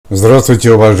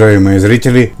Здравствуйте, уважаемые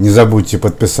зрители! Не забудьте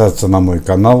подписаться на мой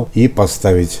канал и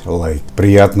поставить лайк.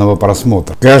 Приятного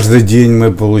просмотра! Каждый день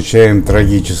мы получаем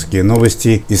трагические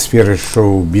новости из сферы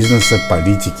шоу-бизнеса,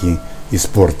 политики и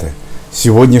спорта.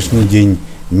 Сегодняшний день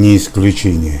не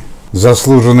исключение.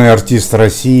 Заслуженный артист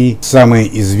России, самый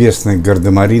известный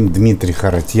гардемарин Дмитрий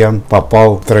Харатьян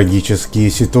попал в трагические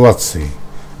ситуации.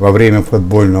 Во время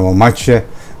футбольного матча,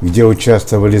 где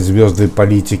участвовали звезды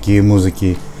политики и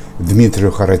музыки,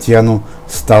 Дмитрию Харатьяну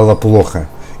стало плохо,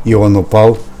 и он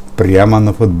упал прямо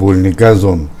на футбольный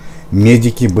газон.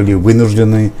 Медики были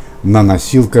вынуждены на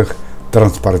носилках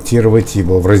транспортировать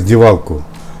его в раздевалку.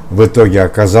 В итоге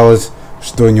оказалось,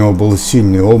 что у него был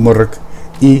сильный обморок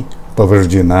и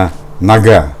повреждена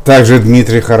нога. Также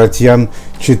Дмитрий Харатьян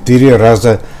 4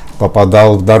 раза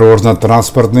попадал в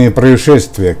дорожно-транспортные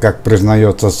происшествия. Как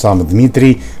признается сам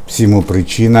Дмитрий, всему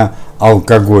причина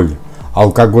алкоголь.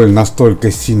 Алкоголь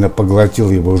настолько сильно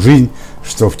поглотил его жизнь,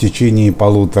 что в течение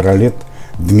 1,5 лет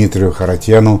Дмитрию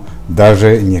Харатьяну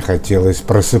даже не хотелось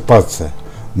просыпаться.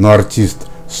 Но артист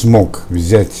смог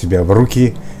взять себя в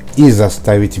руки и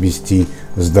заставить вести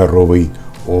здоровый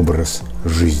образ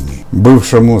жизни.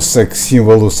 Бывшему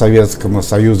секс-символу Советского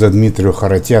Союза Дмитрию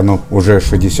Харатьяну уже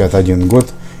 61 год,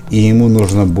 и ему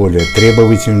нужно более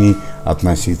требовательней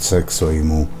относиться к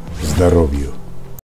своему здоровью.